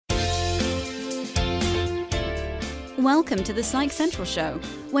Welcome to the Psych Central Show,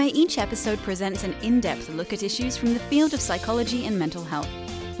 where each episode presents an in-depth look at issues from the field of psychology and mental health,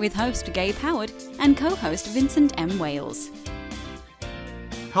 with host Gabe Howard and co-host Vincent M. Wales.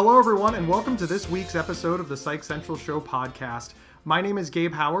 Hello, everyone, and welcome to this week's episode of the Psych Central Show podcast. My name is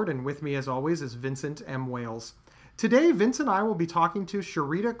Gabe Howard, and with me, as always, is Vincent M. Wales. Today, Vince and I will be talking to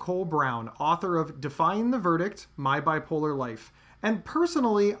Sharita Cole Brown, author of Defying the Verdict, My Bipolar Life. And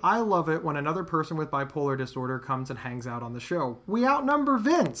personally, I love it when another person with bipolar disorder comes and hangs out on the show. We outnumber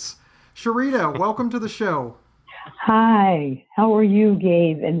Vince. Sharita, welcome to the show. Hi, how are you,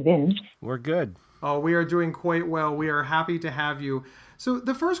 Gabe and Vince? We're good. Oh, we are doing quite well. We are happy to have you. So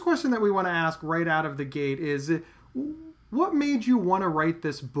the first question that we want to ask right out of the gate is, what made you want to write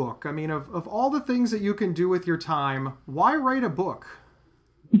this book? I mean, of all the things that you can do with your time, why write a book?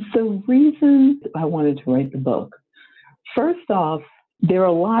 The reason I wanted to write the book, first off, there are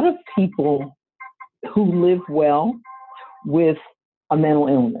a lot of people who live well with a mental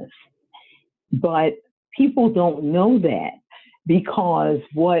illness, but people don't know that because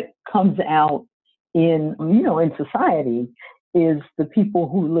what comes out in society is the people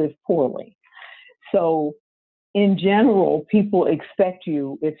who live poorly. So in general, people expect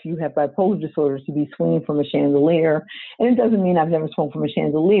you, if you have bipolar disorder, to be swinging from a chandelier. And it doesn't mean I've never swung from a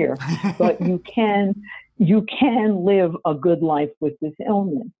chandelier, but you can live a good life with this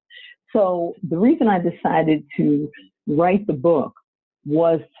illness. So the reason I decided to write the book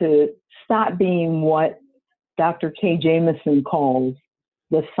was to stop being what Dr. K. Jameson calls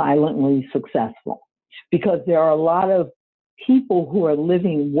the silently successful. Because there are a lot of people who are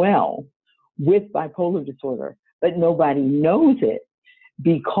living well with bipolar disorder, but nobody knows it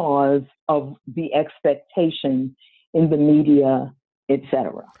because of the expectation in the media,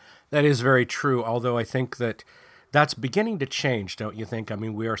 etc. That is very true, although I think that that's beginning to change, don't you think? I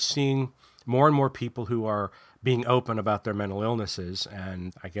mean, we are seeing more and more people who are being open about their mental illnesses,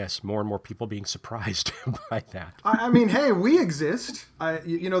 and I guess more and more people being surprised by that. I mean, hey, we exist.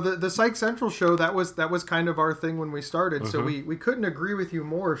 The Psych Central show, that was kind of our thing when we started, so we couldn't agree with you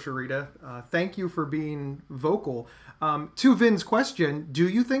more, Sharita. Thank you for being vocal. To Vin's question, do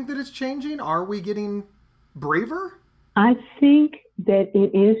you think that it's changing? Are we getting braver? I think that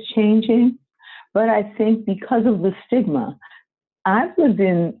it is changing, but I think because of the stigma, I've lived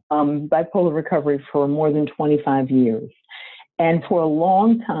in bipolar recovery for more than 25 years. And for a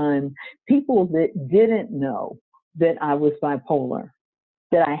long time, people that didn't know that I was bipolar,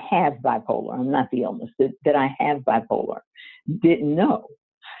 that I have bipolar, I'm not the illness, that I have bipolar, didn't know.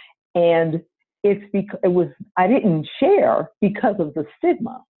 And it's because I didn't share because of the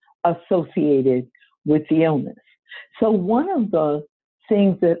stigma associated with the illness. So one of the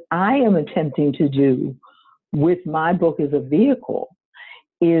things that I am attempting to do with my book as a vehicle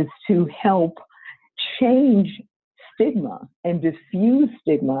is to help change stigma and diffuse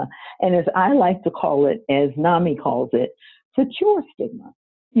stigma, and as I like to call it, as NAMI calls it, to cure stigma.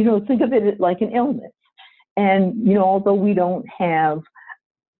 Think of it like an illness. And, although we don't have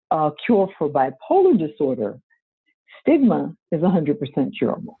a cure for bipolar disorder, stigma is 100%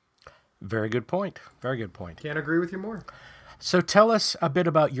 curable. Very good point. Very good point. Can't agree with you more. So tell us a bit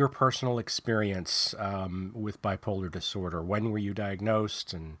about your personal experience with bipolar disorder. When were you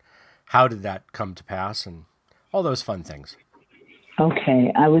diagnosed, and how did that come to pass, and all those fun things?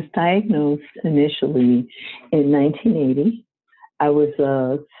 Okay, I was diagnosed initially in 1980. I was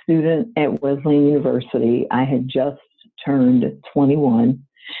a student at Wesleyan University. I had just turned 21,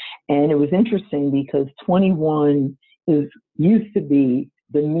 and it was interesting because 21 used to be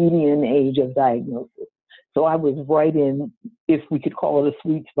the median age of diagnosis. So I was right in, if we could call it a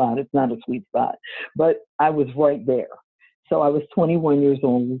sweet spot, it's not a sweet spot, but I was right there. So I was 21 years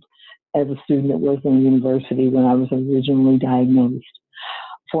old as a student at Wesleyan University when I was originally diagnosed.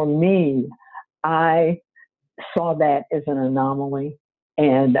 For me, I saw that as an anomaly,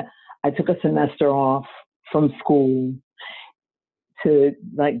 and I took a semester off from school to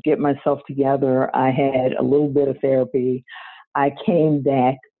get myself together. I had a little bit of therapy. I came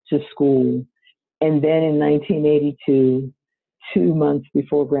back to school. And then in 1982, 2 months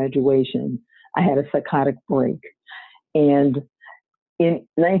before graduation, I had a psychotic break. And in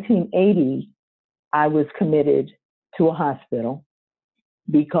 1980, I was committed to a hospital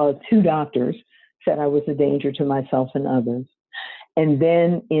because 2 doctors said I was a danger to myself and others. And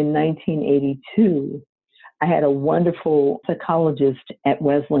then in 1982, I had a wonderful psychologist at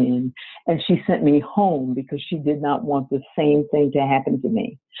Wesleyan, and she sent me home because she did not want the same thing to happen to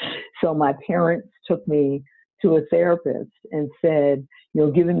me. So my parents took me to a therapist and said,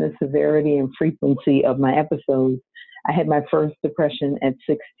 given the severity and frequency of my episodes, I had my first depression at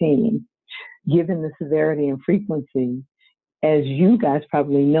 16. given the severity and frequency, as you guys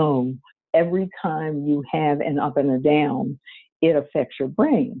probably know, every time you have an up and a down, it affects your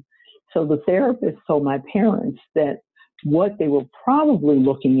brain. So the therapist told my parents that what they were probably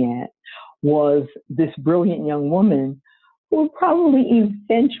looking at was this brilliant young woman who will probably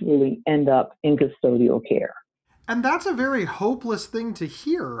eventually end up in custodial care. And that's a very hopeless thing to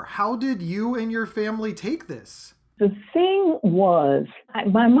hear. How did you and your family take this? The thing was,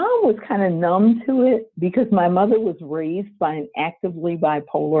 my mom was kind of numb to it because my mother was raised by an actively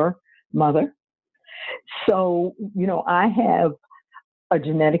bipolar mother. So, I have a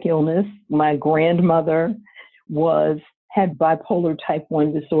genetic illness. My grandmother had bipolar type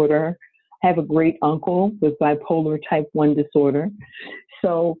 1 disorder. I have a great uncle with bipolar type 1 disorder.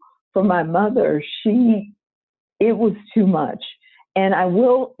 So for my mother, it was too much. And I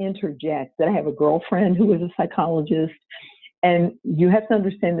will interject that I have a girlfriend who is a psychologist, and you have to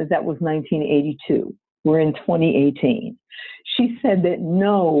understand that was 1982. We're in 2018. She said that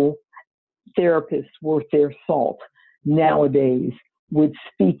no therapist worth their salt nowadays would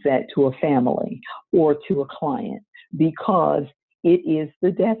speak that to a family or to a client because it is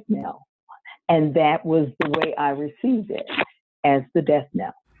the death knell. And that was the way I received it, as the death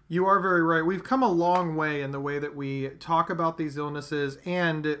knell. You are very right. We've come a long way in the way that we talk about these illnesses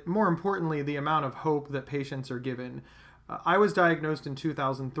and, more importantly, the amount of hope that patients are given. I was diagnosed in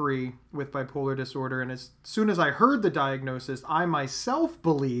 2003 with bipolar disorder, and as soon as I heard the diagnosis, I myself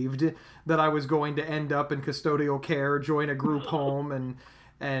believed that I was going to end up in custodial care, join a group home,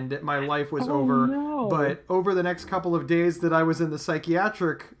 and my life was over. No. But over the next couple of days that I was in the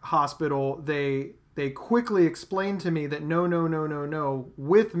psychiatric hospital, they quickly explained to me that no,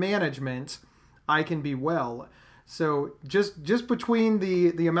 with management, I can be well. So just between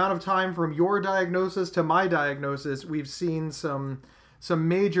the amount of time from your diagnosis to my diagnosis, we've seen some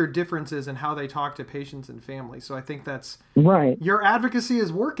major differences in how they talk to patients and families. So I think that's right. Your advocacy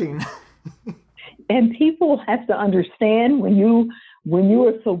is working. And people have to understand when you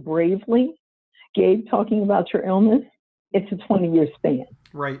are so bravely, Gabe, talking about your illness, it's a 20-year span.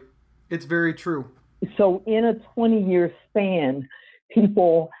 Right. It's very true. So in a 20-year span,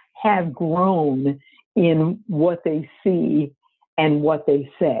 people have grown in what they see and what they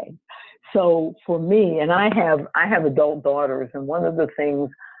say. So for me, and I have adult daughters, and one of the things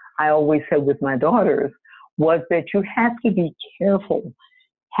I always said with my daughters was that you have to be careful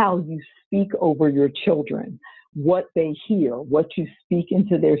how you speak over your children, what they hear, what you speak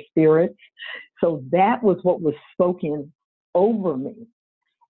into their spirits. So that was what was spoken over me.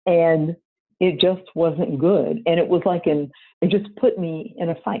 And it just wasn't good. And it was it just put me in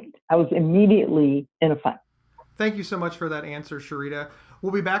a fight. I was immediately in a fight. Thank you so much for that answer, Sharita.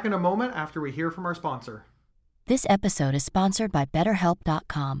 We'll be back in a moment after we hear from our sponsor. This episode is sponsored by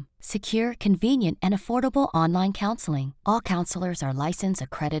BetterHelp.com. Secure, convenient, and affordable online counseling. All counselors are licensed,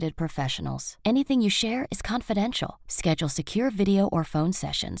 accredited professionals. Anything you share is confidential. Schedule secure video or phone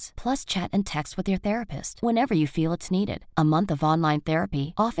sessions, plus chat and text with your therapist whenever you feel it's needed. A month of online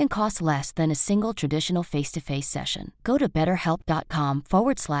therapy often costs less than a single traditional face-to-face session. Go to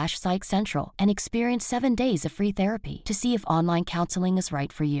BetterHelp.com/Psych Central and experience 7 days of free therapy to see if online counseling is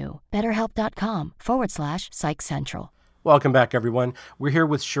right for you. BetterHelp.com/Psych Central. Welcome back, everyone. We're here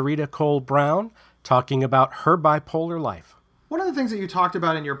with Sharita Cole Brown talking about her bipolar life. One of the things that you talked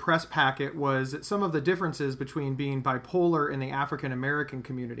about in your press packet was some of the differences between being bipolar in the African American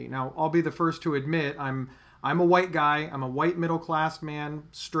community. Now, I'll be the first to admit I'm a white guy. I'm a white middle-class man,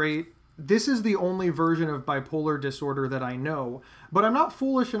 straight. This is the only version of bipolar disorder that I know. But I'm not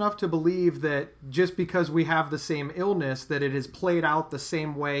foolish enough to believe that just because we have the same illness that it is played out the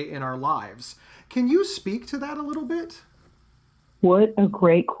same way in our lives. Can you speak to that a little bit? What a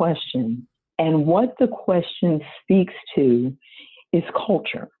great question. And what the question speaks to is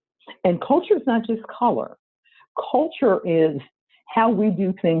culture. And culture is not just color. Culture is how we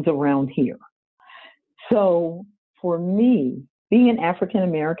do things around here. So for me, being an African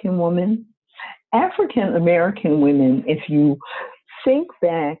American woman, if you think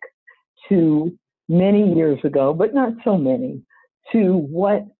back to many years ago, but not so many, to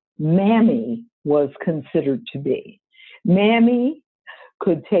what Mammy was considered to be. Mammy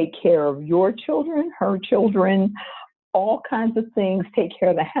could take care of your children, her children, all kinds of things, take care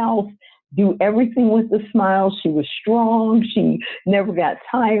of the house, do everything with a smile. She was strong. She never got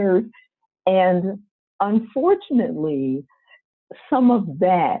tired. And unfortunately, some of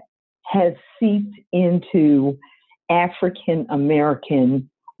that has seeped into African American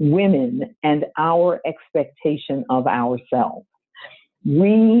women and our expectation of ourselves.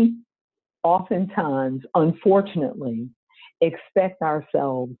 We oftentimes, unfortunately, expect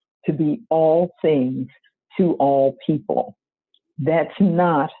ourselves to be all things to all people. That's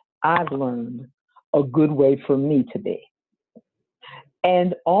not, I've learned, a good way for me to be.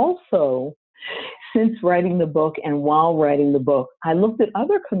 And also, since writing the book and while writing the book, I looked at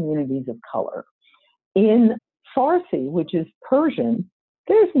other communities of color. In Farsi, which is Persian,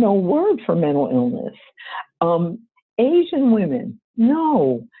 there's no word for mental illness. Asian women,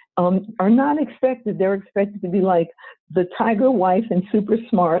 are not expected. They're expected to be like the tiger wife and super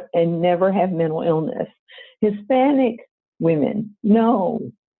smart and never have mental illness. Hispanic women, no.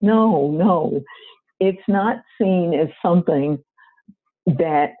 It's not seen as something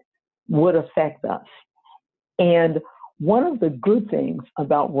that would affect us. And one of the good things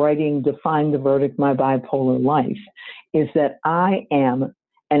about writing Defying the Verdict, My Bipolar Life, is that I am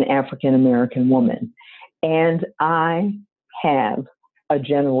an African American woman and I have a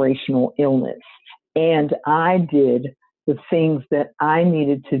generational illness. And I did the things that I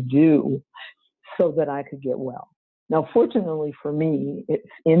needed to do so that I could get well. Now, fortunately for me, it's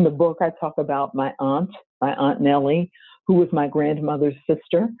in the book I talk about my Aunt Nellie, who was my grandmother's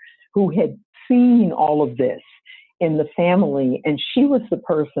sister, who had seen all of this in the family. And she was the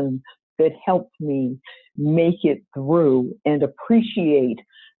person that helped me make it through and appreciate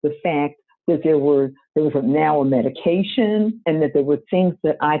the fact that there was now a medication and that there were things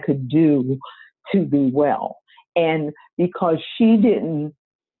that I could do to be well. And because she didn't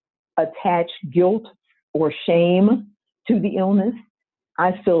attach guilt or shame to the illness,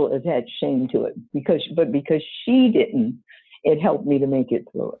 I still attach shame to it because she didn't, it helped me to make it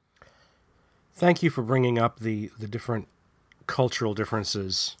through it. Thank you for bringing up the different cultural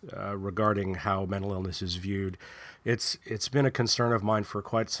differences regarding how mental illness is viewed. It's been a concern of mine for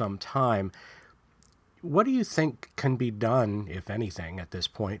quite some time. What do you think can be done, if anything, at this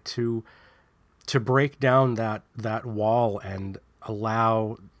point to break down that wall and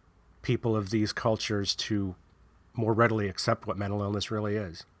allow people of these cultures to more readily accept what mental illness really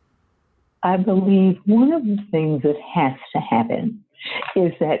is? I believe one of the things that has to happen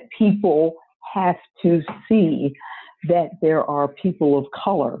is that people have to see that there are people of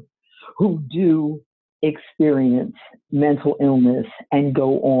color who do experience mental illness and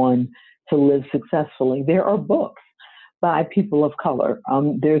go on to live successfully. There are books by people of color.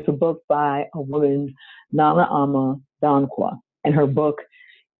 There's a book by a woman, Nana Ama Dankwa, and her book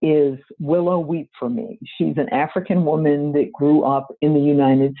is Willow Weep for Me. She's an African woman that grew up in the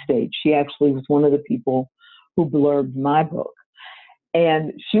United States. She actually was one of the people who blurbed my book.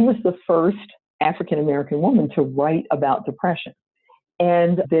 And she was the first African-American woman to write about depression.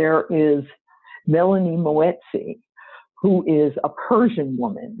 And there is Melanie Moetzi, who is a Persian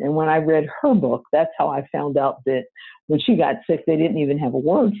woman. And when I read her book, that's how I found out that when she got sick, they didn't even have a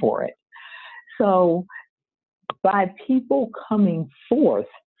word for it. So by people coming forth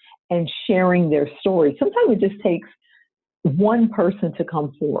and sharing their story, sometimes it just takes one person to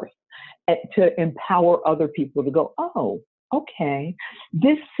come forth and to empower other people to go, oh, okay,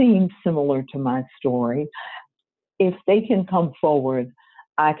 this seems similar to my story. If they can come forward,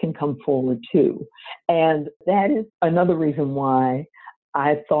 I can come forward too. And that is another reason why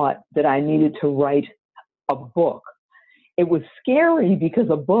I thought that I needed to write a book. It was scary because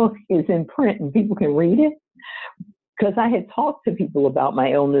a book is in print and people can read it, because I had talked to people about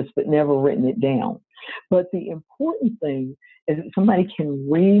my illness but never written it down. But the important thing is that somebody can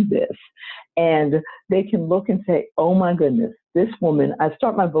read this and they can look and say, oh my goodness, this woman, I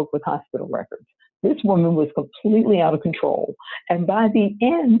start my book with hospital records. This woman was completely out of control. And by the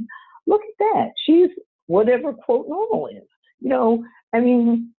end, look at that. She's whatever quote normal is.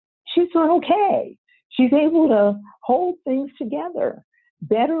 She's doing okay. She's able to hold things together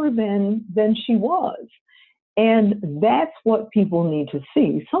better than she was. And that's what people need to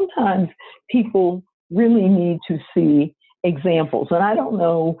see. Sometimes people really need to see examples. And I don't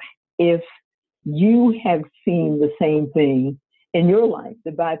know if you have seen the same thing in your life,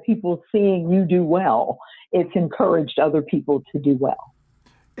 that by people seeing you do well, it's encouraged other people to do well.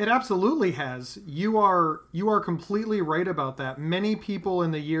 It absolutely has. You are completely right about that. Many people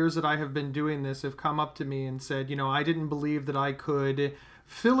in the years that I have been doing this have come up to me and said, I didn't believe that I could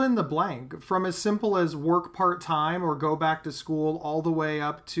fill in the blank, from as simple as work part-time or go back to school all the way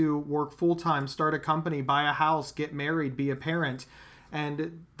up to work full-time, start a company, buy a house, get married, be a parent.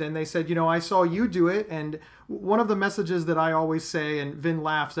 And then they said, I saw you do it. And one of the messages that I always say, and Vin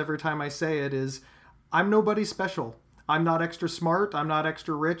laughs every time I say it, is I'm nobody special. I'm not extra smart. I'm not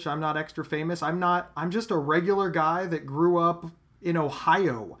extra rich. I'm not extra famous. I'm just a regular guy that grew up in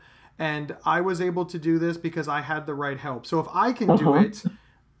Ohio. And I was able to do this because I had the right help. So if I can do it,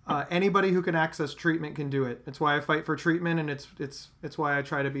 Anybody who can access treatment can do it. It's why I fight for treatment, and it's why I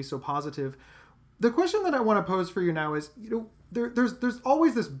try to be so positive. The question that I want to pose for you now is, there's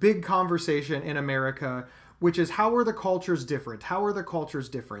always this big conversation in America, which is how are the cultures different? How are the cultures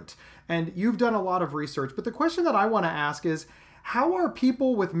different? And you've done a lot of research, but the question that I want to ask is, how are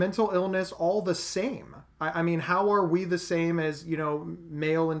people with mental illness all the same? I mean, how are we the same as,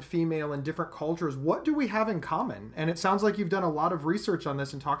 male and female in different cultures? What do we have in common? And it sounds like you've done a lot of research on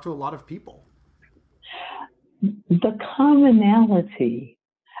this and talked to a lot of people. The commonality,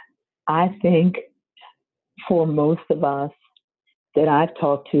 I think, for most of us that I've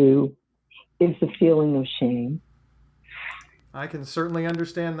talked to is the feeling of shame. I can certainly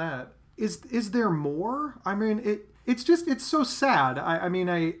understand that. Is there more? I mean, it's so sad. I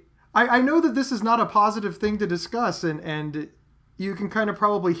know that this is not a positive thing to discuss, and you can kind of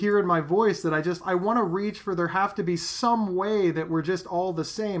probably hear in my voice that I want to reach for there have to be some way that we're just all the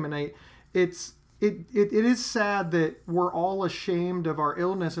same. And it is sad that we're all ashamed of our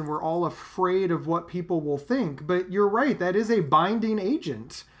illness and we're all afraid of what people will think. But you're right, that is a binding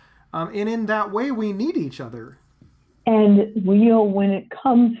agent. And in that way, we need each other. And when it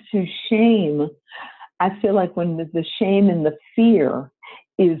comes to shame, I feel like when the shame and the fear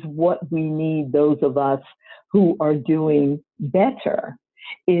is what we need, those of us who are doing better,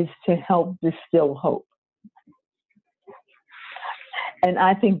 is to help distill hope. And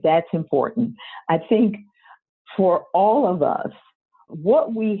I think that's important. I think for all of us,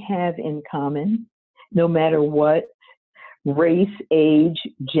 what we have in common, no matter what, race, age,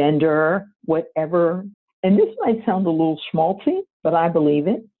 gender, whatever, and this might sound a little schmaltzy, but I believe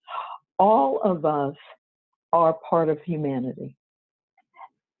it, all of us are part of humanity.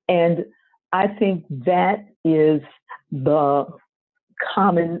 And I think that is the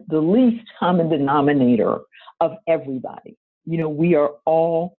least common denominator of everybody. We are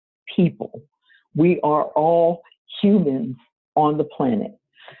all people. We are all humans on the planet.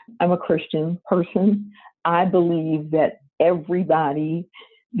 I'm a Christian person. I believe that everybody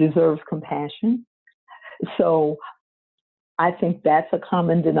deserves compassion. So I think that's a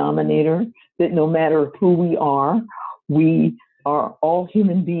common denominator, that no matter who we are all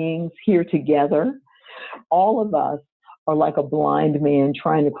human beings here together. All of us are like a blind man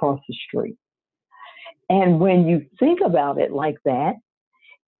trying to cross the street. And when you think about it like that,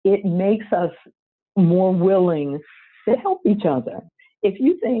 it makes us more willing to help each other. If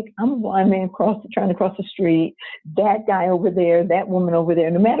you think, I'm a blind man trying to cross the street, that guy over there, that woman over there,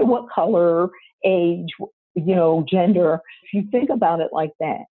 no matter what color, age, gender, if you think about it like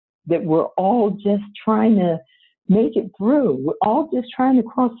that we're all just trying to make it through. We're all just trying to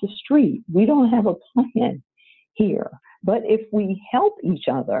cross the street. We don't have a plan here. But if we help each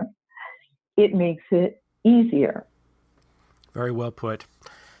other, it makes it easier. Very well put.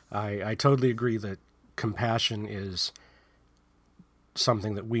 I totally agree that compassion is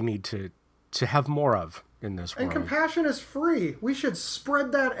something that we need to have more of in this world. And compassion is free. We should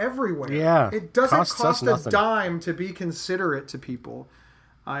spread that everywhere. Yeah. It doesn't cost a dime to be considerate to people.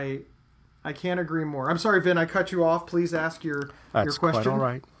 I can't agree more. I'm sorry, Vin, I cut you off. Please ask your question. That's quite all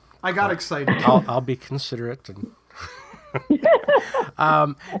right. I got excited. I'll be considerate.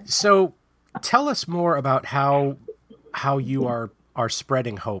 And so tell us more about how you are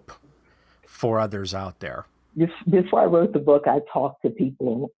spreading hope for others out there. Before I wrote the book, I talked to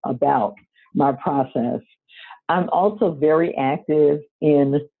people about my process. I'm also very active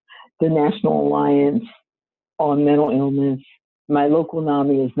in the National Alliance on Mental Illness. My local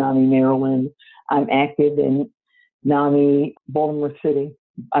NAMI is NAMI Maryland. I'm active in NAMI Baltimore City,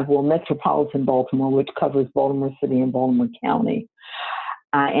 Metropolitan Baltimore, which covers Baltimore City and Baltimore County.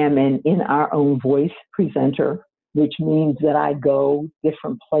 I am an In Our Own Voice presenter, which means that I go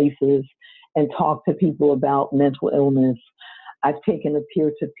different places and talk to people about mental illness. I've taken a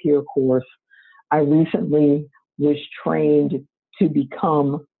peer-to-peer course. I recently was trained to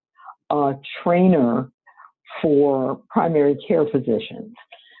become a trainer for primary care physicians.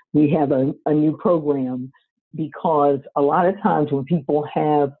 We have a new program because a lot of times when people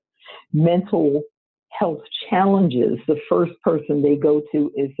have mental health challenges, the first person they go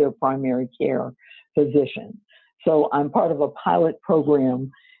to is their primary care physician. So I'm part of a pilot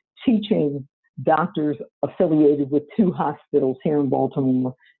program teaching doctors affiliated with 2 hospitals here in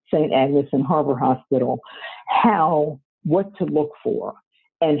Baltimore, St. Agnes and Harbor Hospital, what to look for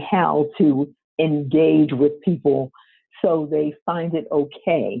and how to engage with people so they find it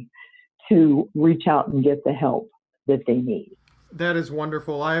okay to reach out and get the help that they need. That is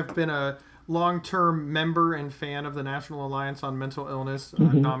wonderful. I have been a long-term member and fan of the National Alliance on Mental Illness,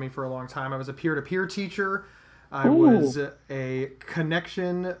 NAMI, for a long time. I was a peer-to-peer teacher I was a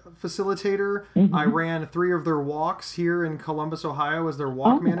connection facilitator. I ran 3 of their walks here in Columbus, Ohio as their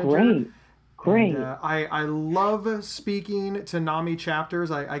walk manager. Great. And, I love speaking to NAMI chapters.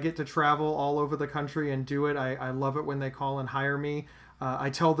 I get to travel all over the country and do it. I love it when they call and hire me. I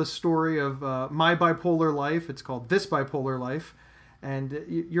tell the story of my bipolar life. It's called This Bipolar Life. And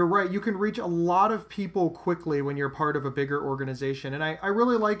you're right. You can reach a lot of people quickly when you're part of a bigger organization. And I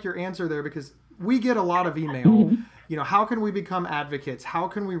really like your answer there, because we get a lot of email. You know, how can we become advocates? How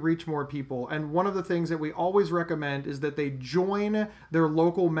can we reach more people? And one of the things that we always recommend is that they join their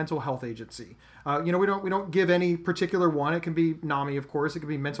local mental health agency. You know, we don't give any particular one. It can be NAMI, of course. It can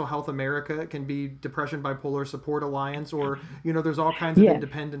be Mental Health America. It can be Depression Bipolar Support Alliance, or, you know, there's all kinds of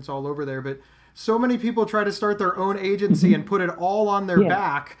independents all over there. But so many people try to start their own agency and put it all on their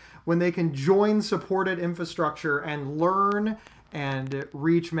back when they can join supported infrastructure and learn and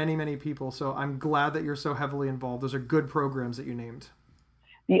reach many, many people. So I'm glad that you're so heavily involved. Those are good programs that you named.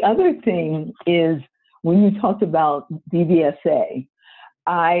 The other thing is, when you talked about DBSA,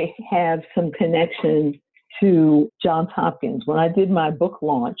 I have some connection to Johns Hopkins. When I did my book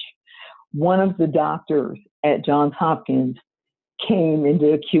launch, one of the doctors at Johns Hopkins came and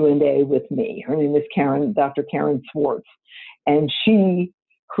did a Q&A with me. Her name is Dr. Karen Swartz, and she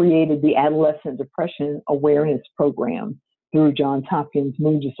created the Adolescent Depression Awareness Program through Johns Hopkins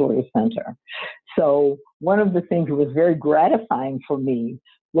Mood Disorder Center. So one of the things that was very gratifying for me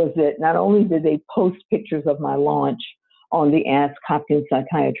was that not only did they post pictures of my launch on the Ask Hopkins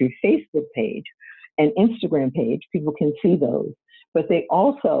Psychiatry Facebook page and Instagram page, people can see those, but they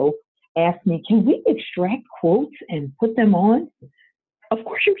also asked me, can we extract quotes and put them on? Of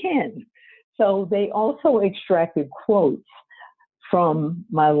course you can. So they also extracted quotes from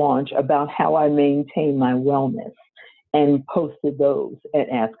my launch about how I maintain my wellness and posted those at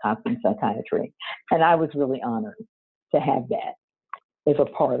Ask Hopkins Psychiatry. And I was really honored to have that as a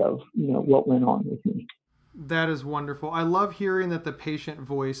part of, you know, what went on with me. That is wonderful. I love hearing that the patient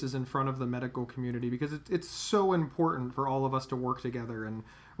voice is in front of the medical community, because it's so important for all of us to work together. And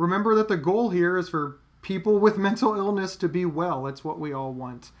remember that the goal here is for people with mental illness to be well. It's what we all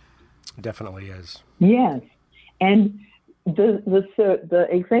want. Definitely is. Yes. And the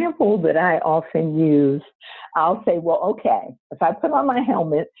example that I often use, I'll say, well, okay, if I put on my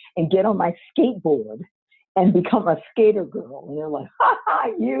helmet and get on my skateboard and become a skater girl, and they're like, ha ha,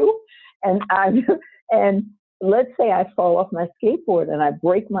 you, and let's say I fall off my skateboard and I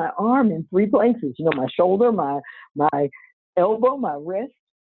break my arm in 3 places, you know, my shoulder, my elbow, my wrist,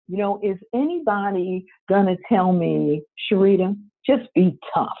 you know, is anybody gonna tell me, Sharita, just be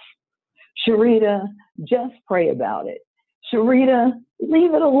tough? Sharita, just pray about it. Sharita,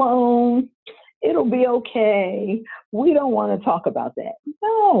 leave it alone. It'll be okay. We don't want to talk about that.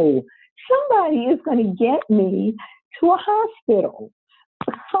 No, somebody is going to get me to a hospital,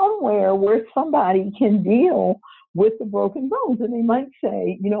 somewhere where somebody can deal with the broken bones. And they might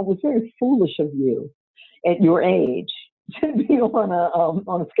say, you know, it was very foolish of you at your age to be on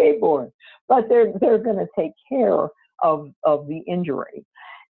a skateboard, but they're going to take care of the injury.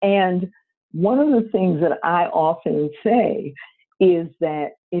 And one of the things that I often say is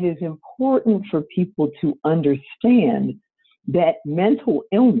that it is important for people to understand that mental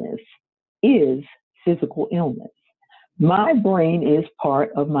illness is physical illness. My brain is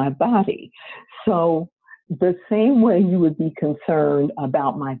part of my body. So the same way you would be concerned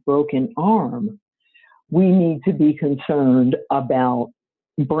about my broken arm, we need to be concerned about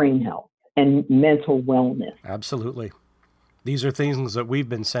brain health and mental wellness. Absolutely. These are things that we've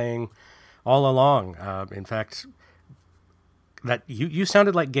been saying all along. In fact, that you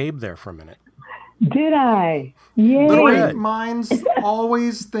sounded like Gabe there for a minute. Did I? Yeah. Great minds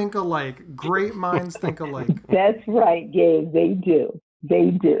always think alike. Great minds think alike. That's right, Gabe. They do.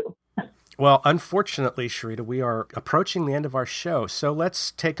 They do. Well, unfortunately, Sharita, we are approaching the end of our show. So let's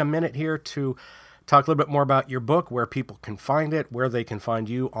take a minute here to talk a little bit more about your book, where people can find it, where they can find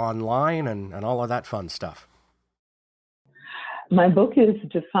you online, and all of that fun stuff. My book is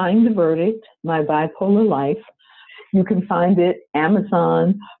Defying the Verdict, My Bipolar Life. You can find it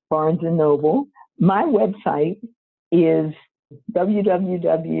Amazon, Barnes & Noble. My website is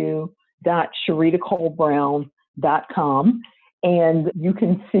www.sharitacolebrown.com, and you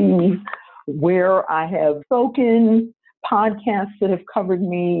can see where I have spoken, podcasts that have covered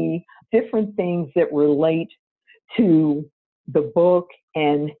me, different things that relate to the book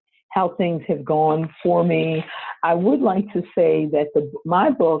and how things have gone for me. I would like to say that my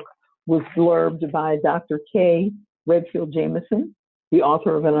book was blurbed by Dr. Kay Redfield Jameson, the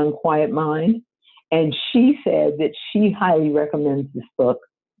author of An Unquiet Mind, and she said that she highly recommends this book.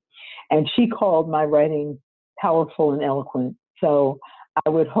 And she called my writing powerful and eloquent. So I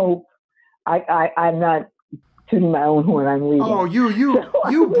would hope, I'm not tooting my own horn, I'm leaving. Oh,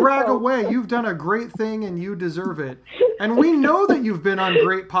 you brag away. You've done a great thing and you deserve it. And we know that you've been on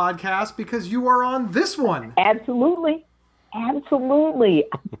great podcasts because you are on this one. Absolutely. And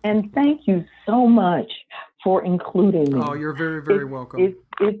thank you so much for including me. Oh, you're very, very welcome.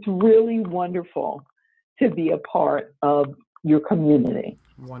 It's really wonderful to be a part of your community.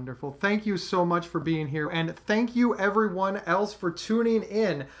 Wonderful. Thank you so much for being here. And thank you everyone else for tuning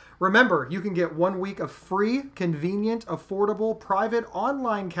in. Remember, you can get 1 week of free, convenient, affordable, private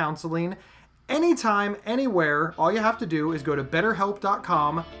online counseling anytime, anywhere. All you have to do is go to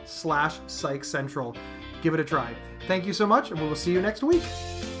betterhelp.com/psychcentral. Give it a try. Thank you so much, and we will see you next week.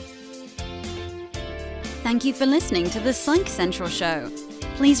 Thank you for listening to the Psych Central Show.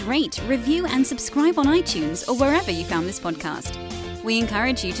 Please rate, review, and subscribe on iTunes or wherever you found this podcast. We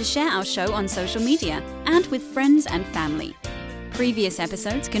encourage you to share our show on social media and with friends and family. Previous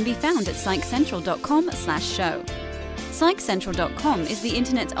episodes can be found at psychcentral.com/show. Psychcentral.com is the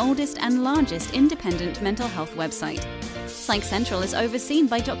internet's oldest and largest independent mental health website. Psych Central is overseen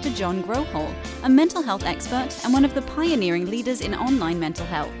by Dr. John Grohol, a mental health expert and one of the pioneering leaders in online mental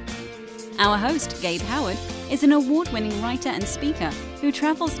health. Our host, Gabe Howard, is an award-winning writer and speaker who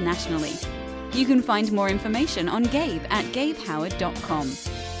travels nationally. You can find more information on Gabe at gabehoward.com.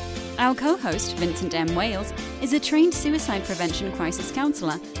 Our co-host, Vincent M. Wales, is a trained suicide prevention crisis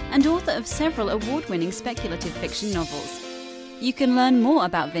counselor and author of several award-winning speculative fiction novels. You can learn more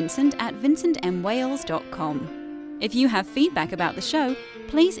about Vincent at vincentmwales.com. If you have feedback about the show,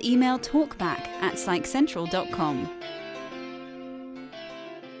 please email talkback@psychcentral.com.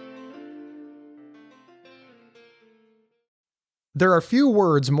 There are few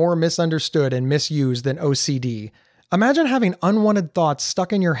words more misunderstood and misused than OCD. Imagine having unwanted thoughts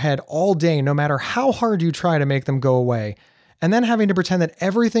stuck in your head all day no matter how hard you try to make them go away, and then having to pretend that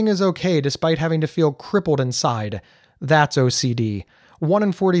everything is okay despite having to feel crippled inside. That's OCD. 1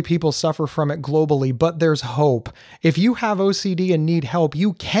 in 40 people suffer from it globally, but there's hope. If you have OCD and need help,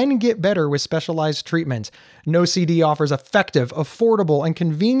 you can get better with specialized treatment. NoCD offers effective, affordable, and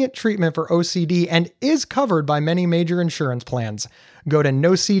convenient treatment for OCD and is covered by many major insurance plans. Go to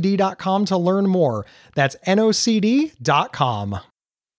nocd.com to learn more. That's nocd.com.